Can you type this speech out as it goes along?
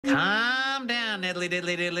Calm down, diddly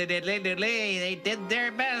diddly diddly diddly diddly. They did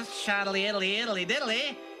their best, shoddly iddly iddly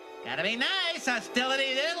diddly. Gotta be nice,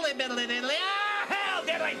 hostility diddly biddly diddly. Ah, hell,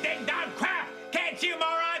 diddly ding dong crap! Can't you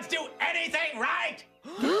morons do anything right?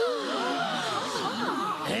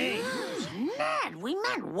 Hey. Ned, we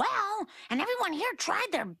meant well, and everyone here tried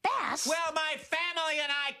their best. Well, my family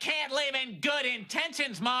and I can't live in good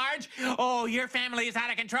intentions, Marge. Oh, your family is out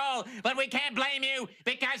of control, but we can't blame you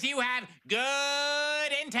because you have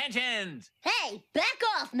good intentions. Hey, back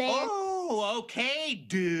off, man. Oh, okay,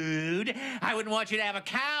 dude. I wouldn't want you to have a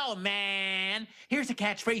cow, man. Here's a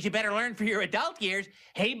catchphrase you better learn for your adult years.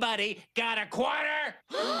 Hey, buddy, got a quarter?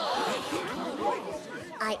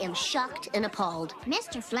 I am shocked and appalled.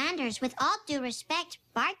 Mr. Flanders, with all due respect,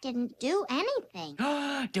 Bart didn't do anything.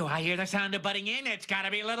 Do I hear the sound of butting in? It's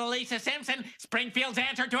gotta be little Lisa Simpson, Springfield's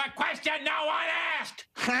answer to a question no one asked.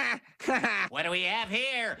 What do we have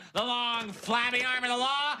here? The long, flabby arm of the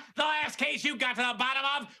law? The last case you got to the bottom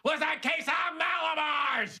of was a case of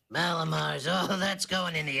Malamars! Malamars, oh, that's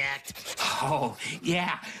going in the act. Oh,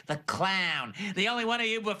 yeah, the clown. The only one of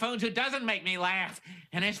you buffoons who doesn't make me laugh.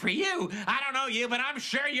 And as for you, I don't know you, but I'm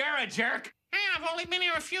sure you're a jerk. Hey, I've only been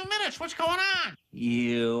here a few minutes. What's going on?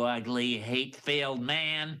 You ugly, hate-filled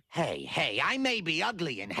man. Hey, I may be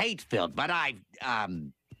ugly and hate-filled, but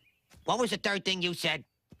what was the third thing you said?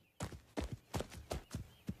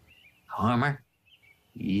 Homer,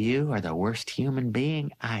 you are the worst human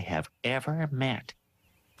being I have ever met.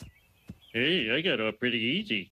 Hey, I got off pretty easy.